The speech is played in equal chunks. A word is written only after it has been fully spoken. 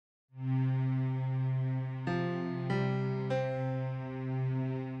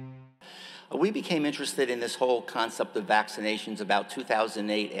we became interested in this whole concept of vaccinations about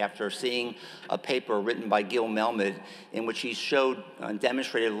 2008 after seeing a paper written by Gil Melmed in which he showed and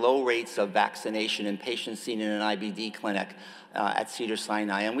demonstrated low rates of vaccination in patients seen in an IBD clinic at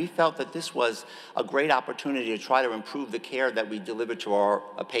Cedars-Sinai. And we felt that this was a great opportunity to try to improve the care that we deliver to our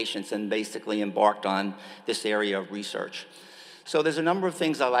patients, and basically embarked on this area of research. So there's a number of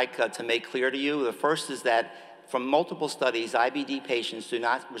things I like to make clear to you. The first is that from multiple studies, IBD patients do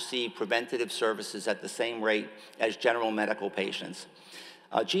not receive preventative services at the same rate as general medical patients.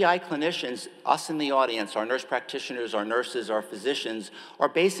 GI clinicians, us in the audience, our nurse practitioners, our nurses, our physicians, are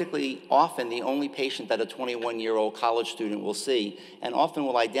basically often the only patient that a 21-year-old college student will see, and often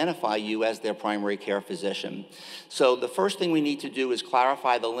will identify you as their primary care physician. So the first thing we need to do is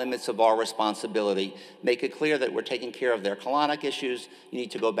clarify the limits of our responsibility, make it clear that we're taking care of their colonic issues. You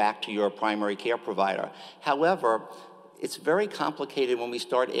need to go back to your primary care provider. However, it's very complicated when we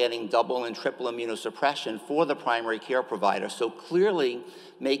start adding double and triple immunosuppression for the primary care provider. So clearly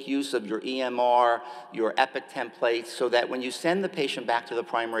make use of your EMR, your EPIC templates, so that when you send the patient back to the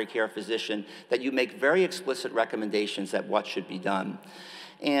primary care physician, that you make very explicit recommendations at what should be done.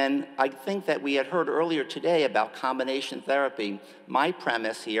 And I think that we had heard earlier today about combination therapy. My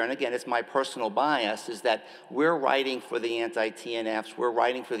premise here, and again, it's my personal bias, is that we're writing for the anti-TNFs, we're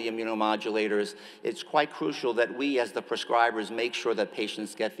writing for the immunomodulators. It's quite crucial that we, as the prescribers, make sure that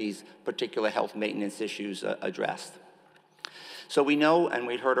patients get these particular health maintenance issues addressed. So we know, and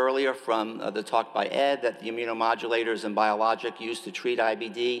we heard earlier from the talk by Ed, that the immunomodulators and biologic used to treat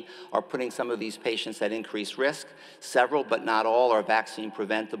IBD are putting some of these patients at increased risk. Several, but not all, are vaccine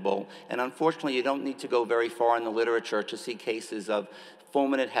preventable. And unfortunately, you don't need to go very far in the literature to see cases of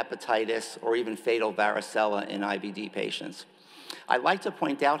fulminant hepatitis or even fatal varicella in IBD patients. I'd like to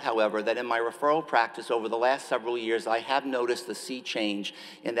point out, however, that in my referral practice over the last several years, I have noticed a sea change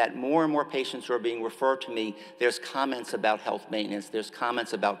in that more and more patients who are being referred to me, there's comments about health maintenance, there's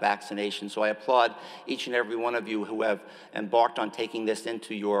comments about vaccination. So I applaud each and every one of you who have embarked on taking this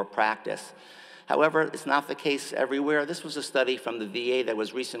into your practice. However, it's not the case everywhere. This was a study from the VA that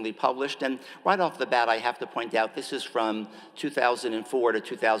was recently published, and right off the bat, I have to point out this is from 2004 to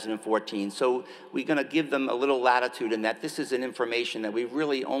 2014. So we're going to give them a little latitude in that this is an information that we've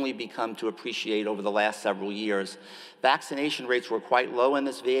really only become to appreciate over the last several years. Vaccination rates were quite low in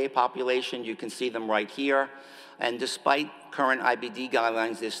this VA population. You can see them right here. And despite current IBD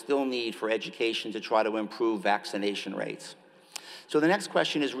guidelines, there's still need for education to try to improve vaccination rates. So the next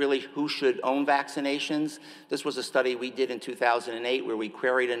question is really who should own vaccinations. This was a study we did in 2008 where we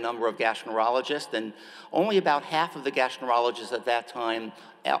queried a number of gastroenterologists, and only about half of the gastroenterologists at that time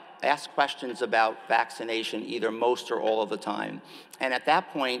asked questions about vaccination, either most or all of the time. And at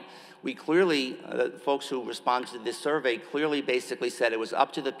that point, we clearly, folks who responded to this survey clearly basically said it was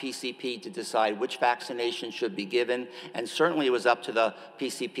up to the PCP to decide which vaccination should be given, and certainly it was up to the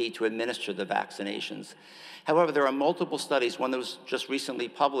PCP to administer the vaccinations. However, there are multiple studies, one that was just recently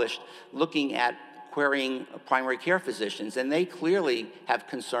published, looking at querying primary care physicians, and they clearly have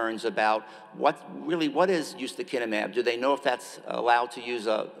concerns about what is ustekinumab. Do they know if that's allowed to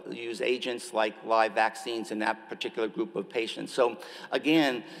use agents like live vaccines in that particular group of patients? So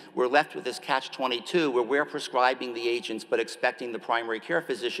again, we're left with this catch-22 where we're prescribing the agents but expecting the primary care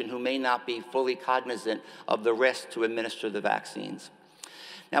physician, who may not be fully cognizant of the risk, to administer the vaccines.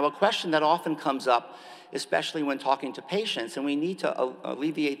 Now, a question that often comes up, especially when talking to patients, and we need to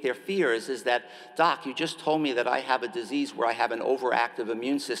alleviate their fears, is that, Doc, you just told me that I have a disease where I have an overactive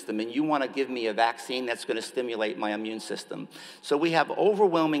immune system, and you want to give me a vaccine that's going to stimulate my immune system. So we have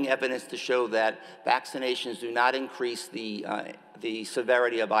overwhelming evidence to show that vaccinations do not increase the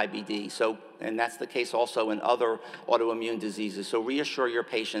severity of IBD. So, and that's the case also in other autoimmune diseases. So reassure your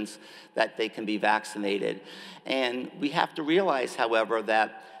patients that they can be vaccinated. And we have to realize, however,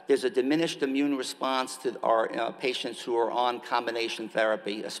 that there's a diminished immune response to our patients who are on combination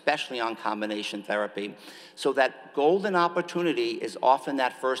therapy, especially on combination therapy. So that golden opportunity is often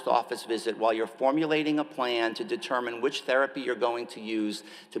that first office visit while you're formulating a plan to determine which therapy you're going to use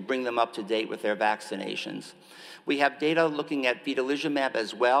to bring them up to date with their vaccinations. We have data looking at vedolizumab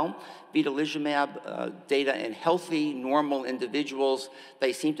as well. Vedolizumab data in healthy, normal individuals,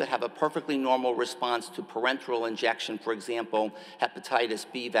 they seem to have a perfectly normal response to parenteral injection, for example, hepatitis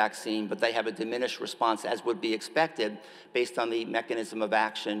B vaccine, but they have a diminished response, as would be expected, based on the mechanism of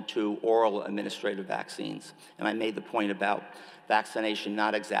action to oral administrative vaccines. And I made the point about vaccination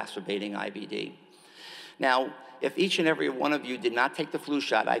not exacerbating IBD. Now, if each and every one of you did not take the flu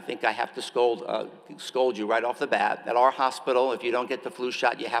shot, I think I have to scold you right off the bat. At our hospital, if you don't get the flu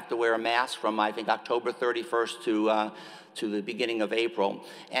shot, you have to wear a mask from, I think, October 31st to the beginning of April.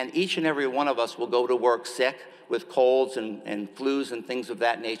 And each and every one of us will go to work sick with colds and flus and things of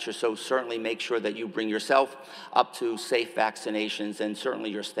that nature, so certainly make sure that you bring yourself up to safe vaccinations and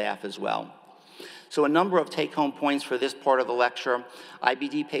certainly your staff as well. So a number of take-home points for this part of the lecture.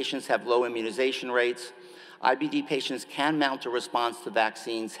 IBD patients have low immunization rates. IBD patients can mount a response to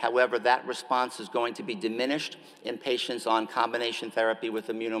vaccines. However, that response is going to be diminished in patients on combination therapy with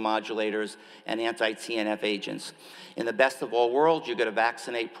immunomodulators and anti-TNF agents. In the best of all worlds, you're going to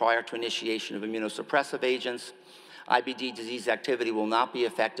vaccinate prior to initiation of immunosuppressive agents. IBD disease activity will not be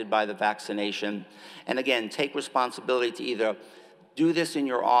affected by the vaccination. And again, take responsibility to either do this in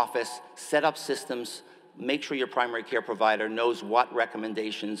your office, set up systems, make sure your primary care provider knows what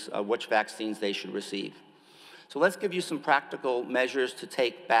recommendations, which vaccines they should receive. So let's give you some practical measures to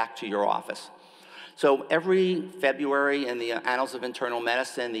take back to your office. So every February in the Annals of Internal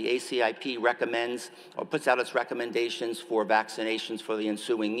Medicine, the ACIP recommends or puts out its recommendations for vaccinations for the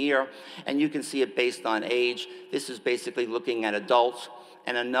ensuing year, and you can see it based on age. This is basically looking at adults,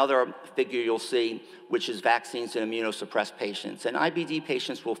 and another figure you'll see, which is vaccines in immunosuppressed patients. And IBD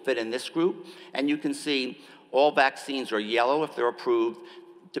patients will fit in this group, and you can see all vaccines are yellow if they're approved.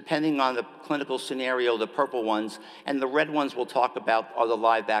 Depending on the clinical scenario, the purple ones, and the red ones we'll talk about are the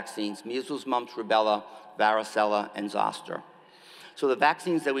live vaccines: measles, mumps, rubella, varicella, and zoster. So the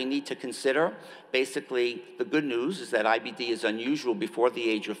vaccines that we need to consider, basically the good news is that IBD is unusual before the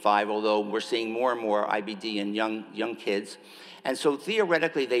age of 5, although we're seeing more and more IBD in young kids. And so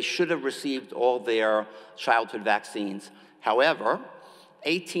theoretically, they should have received all their childhood vaccines. However,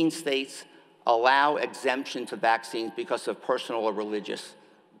 18 states allow exemption to vaccines because of personal or religious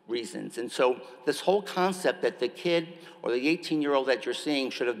reasons. And so this whole concept that the kid or the 18-year-old that you're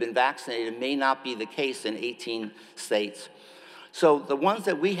seeing should have been vaccinated may not be the case in 18 states. So the ones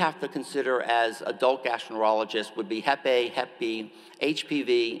that we have to consider as adult gastroenterologists would be Hep A, Hep B,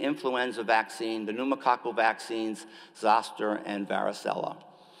 HPV, influenza vaccine, the pneumococcal vaccines, zoster, and varicella.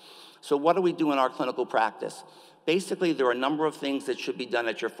 So what do we do in our clinical practice? Basically, there are a number of things that should be done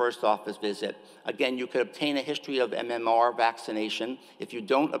at your first office visit. Again, you could obtain a history of MMR vaccination. If you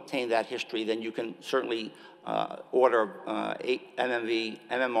don't obtain that history, then you can certainly order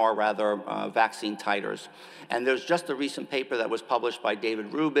MMR vaccine titers. And there's just a recent paper that was published by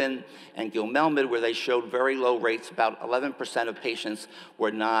David Rubin and Gil Melmed where they showed very low rates. About 11% of patients were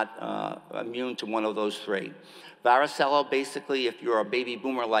not immune to one of those three. Varicella, basically, if you're a baby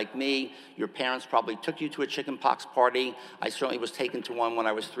boomer like me, your parents probably took you to a chickenpox party. I certainly was taken to one when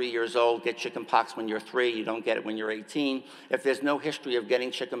I was 3 years old. Get chickenpox when you're 3, you don't get it when you're 18. If there's no history of getting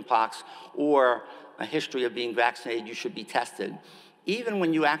chickenpox or a history of being vaccinated, you should be tested. Even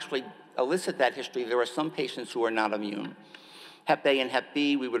when you actually elicit that history, there are some patients who are not immune. Hep A and Hep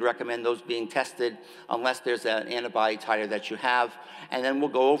B, we would recommend those being tested unless there's an antibody titer that you have. And then we'll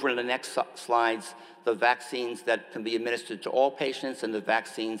go over in the next slides the vaccines that can be administered to all patients and the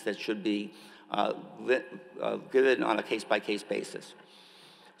vaccines that should be given on a case-by-case basis.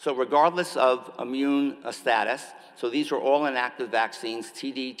 So regardless of immune status, so these are all inactive vaccines,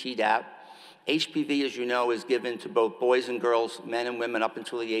 TD, Tdap. HPV, as you know, is given to both boys and girls, men and women up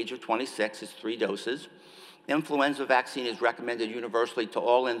until the age of 26. It's 3 doses. Influenza vaccine is recommended universally to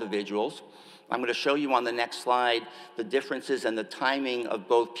all individuals. I'm going to show you on the next slide the differences and the timing of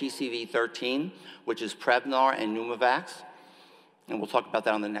both PCV13, which is Prevnar, and Pneumovax. And we'll talk about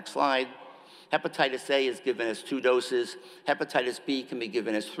that on the next slide. Hepatitis A is given as 2 doses. Hepatitis B can be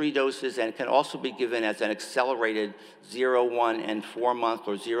given as 3 doses and can also be given as an accelerated 0, 1, and 4-month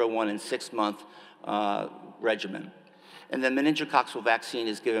or 0, 1, and 6-month regimen. And then meningococcal vaccine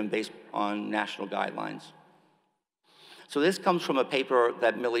is given based on national guidelines. So this comes from a paper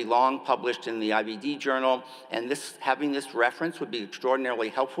that Millie Long published in the IBD journal, and having this reference would be extraordinarily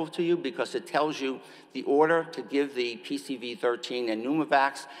helpful to you because it tells you the order to give the PCV13 and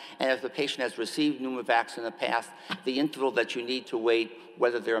Pneumovax, and if the patient has received Pneumovax in the past, the interval that you need to wait,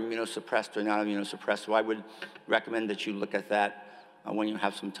 whether they're immunosuppressed or not immunosuppressed. So I would recommend that you look at that when you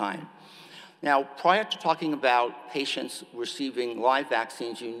have some time. Now, prior to talking about patients receiving live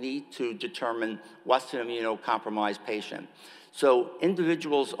vaccines, you need to determine what's an immunocompromised patient. So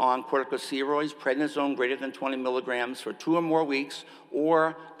individuals on corticosteroids, prednisone greater than 20 milligrams for 2 or more weeks,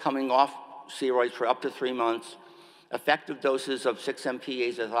 or coming off steroids for up to 3 months, effective doses of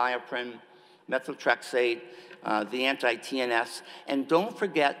 6-MP azathioprine, methotrexate, the anti-TNFs, and don't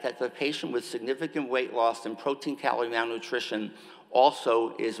forget that the patient with significant weight loss and protein calorie malnutrition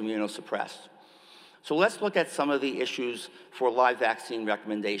also is immunosuppressed. So let's look at some of the issues for live vaccine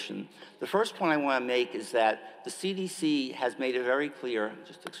recommendation. The first point I want to make is that the CDC has made it very clear,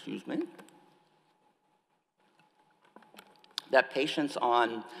 just excuse me, that patients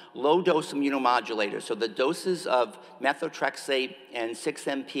on low-dose immunomodulators, so the doses of methotrexate and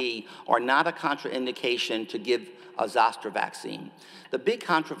 6-MP, are not a contraindication to give a zoster vaccine. The big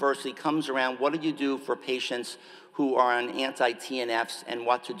controversy comes around what do you do for patients who are on anti-TNFs and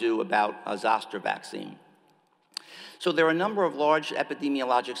what to do about a zoster vaccine. So there are a number of large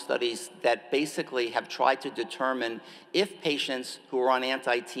epidemiologic studies that basically have tried to determine if patients who are on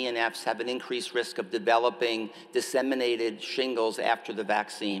anti-TNFs have an increased risk of developing disseminated shingles after the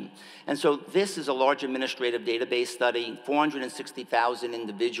vaccine. And so this is a large administrative database study, 460,000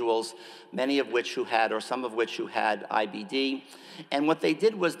 individuals, many of which who had, or some of which who had IBD. And what they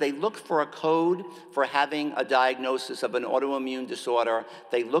did was they looked for a code for having a diagnosis of an autoimmune disorder.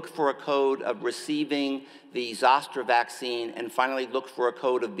 They looked for a code of receiving the zoster vaccine, and finally looked for a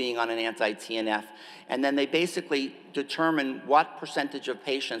code of being on an anti-TNF. And then they basically determined what percentage of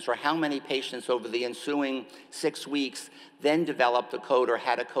patients, or how many patients over the ensuing 6 weeks, then developed a code or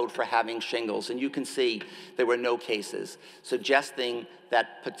had a code for having shingles. And you can see there were no cases, suggesting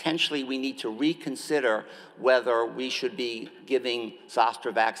that potentially we need to reconsider whether we should be giving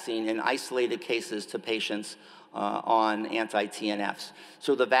zoster vaccine in isolated cases to patients on anti-TNFs.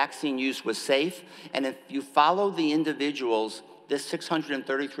 So the vaccine use was safe, and if you follow the individuals, this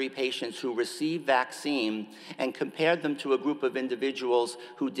 633 patients who received vaccine, and compared them to a group of individuals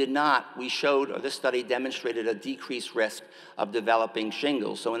who did not, we showed, or this study demonstrated, a decreased risk of developing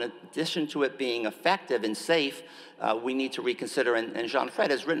shingles. So in addition to it being effective and safe, we need to reconsider, and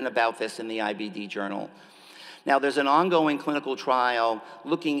Jean-Fred has written about this in the IBD journal. Now, there's an ongoing clinical trial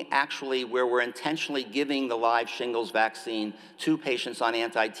looking actually where we're intentionally giving the live shingles vaccine to patients on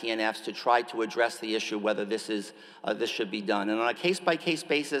anti-TNFs to try to address the issue whether this should be done. And on a case-by-case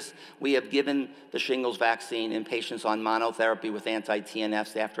basis, we have given the shingles vaccine in patients on monotherapy with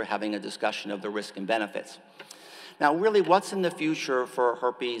anti-TNFs after having a discussion of the risk and benefits. Now, really, what's in the future for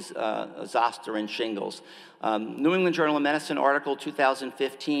herpes zoster and shingles? New England Journal of Medicine article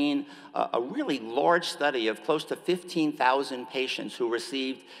 2015, a really large study of close to 15,000 patients who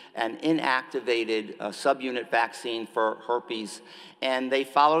received an inactivated subunit vaccine for herpes. And they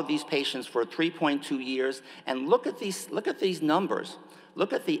followed these patients for 3.2 years. And look at these numbers.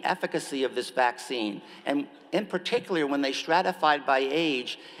 Look at the efficacy of this vaccine. And in particular, when they stratified by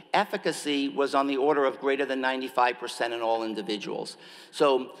age, efficacy was on the order of greater than 95% in all individuals.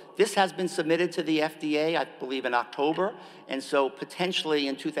 So this has been submitted to the FDA, I believe, in October. And so potentially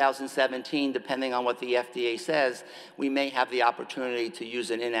in 2017, depending on what the FDA says, we may have the opportunity to use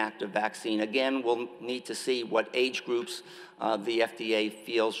an inactive vaccine. Again, we'll need to see what age groups the FDA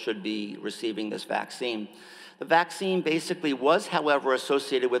feels should be receiving this vaccine. The vaccine basically was, however,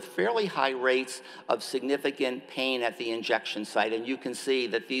 associated with fairly high rates of significant pain at the injection site. And you can see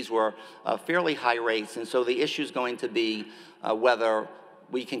that these were fairly high rates. And so the issue is going to be whether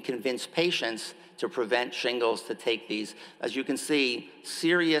we can convince patients to prevent shingles to take these. As you can see,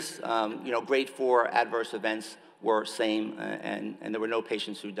 serious grade 4 adverse events were same, and there were no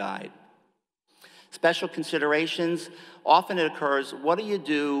patients who died. Special considerations, often it occurs, what do you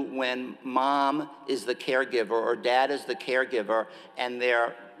do when mom is the caregiver or dad is the caregiver and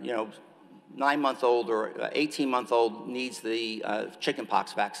their 9-month-old or 18-month-old needs the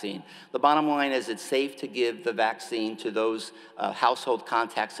chickenpox vaccine? The bottom line is it's safe to give the vaccine to those household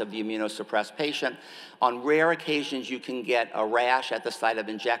contacts of the immunosuppressed patient. On rare occasions, you can get a rash at the site of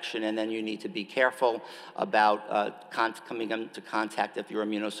injection, and then you need to be careful about coming into contact if you're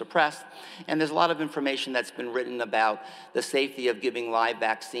immunosuppressed. And there's a lot of information that's been written about the safety of giving live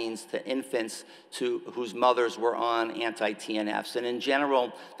vaccines to infants whose mothers were on anti-TNFs. And in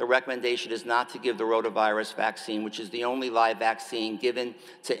general, the recommendation is not to give the rotavirus vaccine, which is the only live vaccine given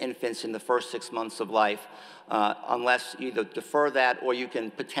to infants in the first 6 months of life, unless you either defer that or you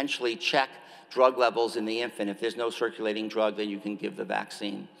can potentially check drug levels in the infant. If there's no circulating drug, then you can give the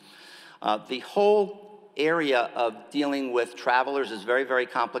vaccine. The whole area of dealing with travelers is very, very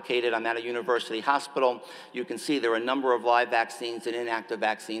complicated. I'm at a university hospital. You can see there are a number of live vaccines and inactive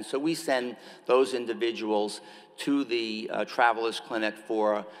vaccines. So we send those individuals to the travelers clinic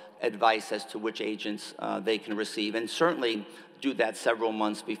for advice as to which agents they can receive, and certainly do that several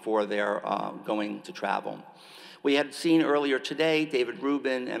months before they're going to travel. We had seen earlier today David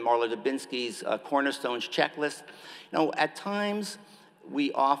Rubin and Marla Dubinsky's Cornerstones checklist. At times,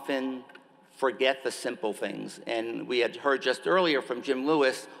 we often forget the simple things. And we had heard just earlier from Jim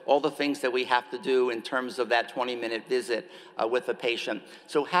Lewis all the things that we have to do in terms of that 20-minute visit with a patient.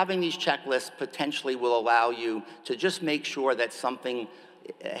 So having these checklists potentially will allow you to just make sure that something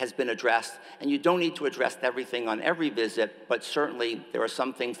has been addressed, and you don't need to address everything on every visit, but certainly there are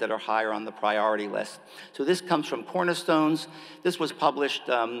some things that are higher on the priority list. So this comes from Cornerstones. This was published,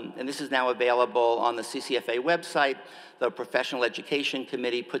 and this is now available on the CCFA website. The Professional Education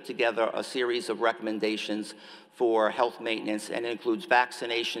Committee put together a series of recommendations for health maintenance, and it includes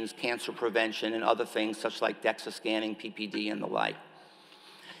vaccinations, cancer prevention, and other things such like DEXA scanning, PPD, and the like.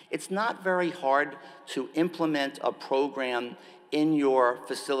 It's not very hard to implement a program in your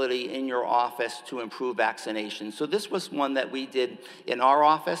facility, in your office, to improve vaccination. So this was one that we did in our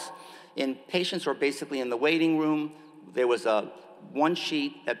office. Patients were basically in the waiting room. There was one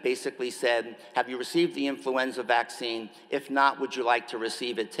sheet that basically said, have you received the influenza vaccine? If not, would you like to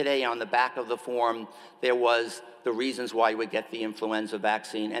receive it? Today, on the back of the form, there was the reasons why you would get the influenza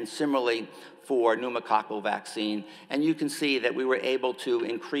vaccine, and similarly for pneumococcal vaccine. And you can see that we were able to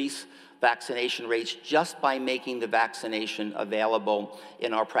increase vaccination rates just by making the vaccination available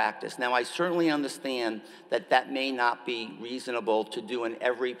in our practice. Now, I certainly understand that that may not be reasonable to do in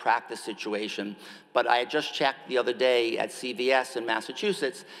every practice situation, but I just checked the other day at CVS in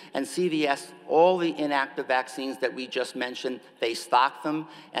Massachusetts, and CVS, all the inactive vaccines that we just mentioned, they stock them,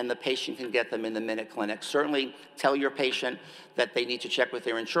 and the patient can get them in the Minute Clinic. Certainly tell your patient that they need to check with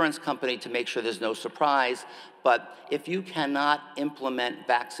their insurance company to make sure there's no surprise, but if you cannot implement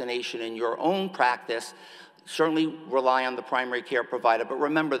vaccination in your own practice, certainly rely on the primary care provider, but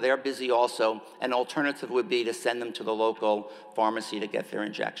remember, they're busy also. An alternative would be to send them to the local pharmacy to get their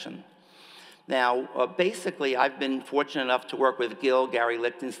injection. Now, basically, I've been fortunate enough to work with Gil, Gary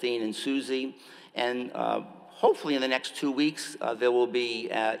Lichtenstein, and Susie, and hopefully in the next 2 weeks, there will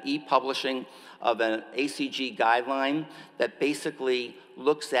be e-publishing of an ACG guideline that basically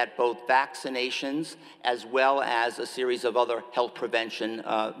looks at both vaccinations as well as a series of other health prevention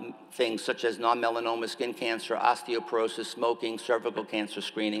things such as non-melanoma skin cancer, osteoporosis, smoking, cervical cancer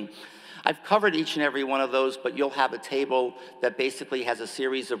screening. I've covered each and every one of those, but you'll have a table that basically has a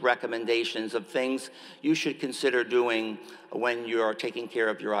series of recommendations of things you should consider doing when you're taking care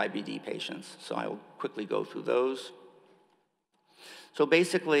of your IBD patients. So I'll quickly go through those. So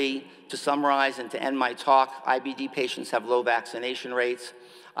basically, to summarize and to end my talk, IBD patients have low vaccination rates.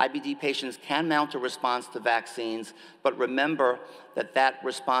 IBD patients can mount a response to vaccines, but remember that that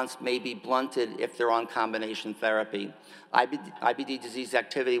response may be blunted if they're on combination therapy. IBD disease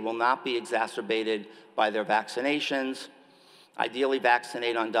activity will not be exacerbated by their vaccinations. Ideally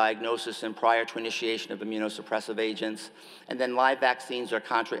vaccinate on diagnosis and prior to initiation of immunosuppressive agents. And then live vaccines are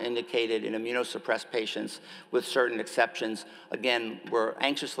contraindicated in immunosuppressed patients with certain exceptions. Again, we're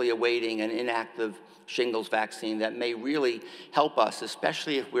anxiously awaiting an inactive shingles vaccine that may really help us,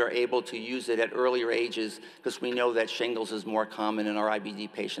 especially if we're able to use it at earlier ages, because we know that shingles is more common in our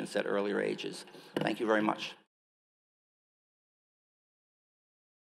IBD patients at earlier ages. Thank you very much.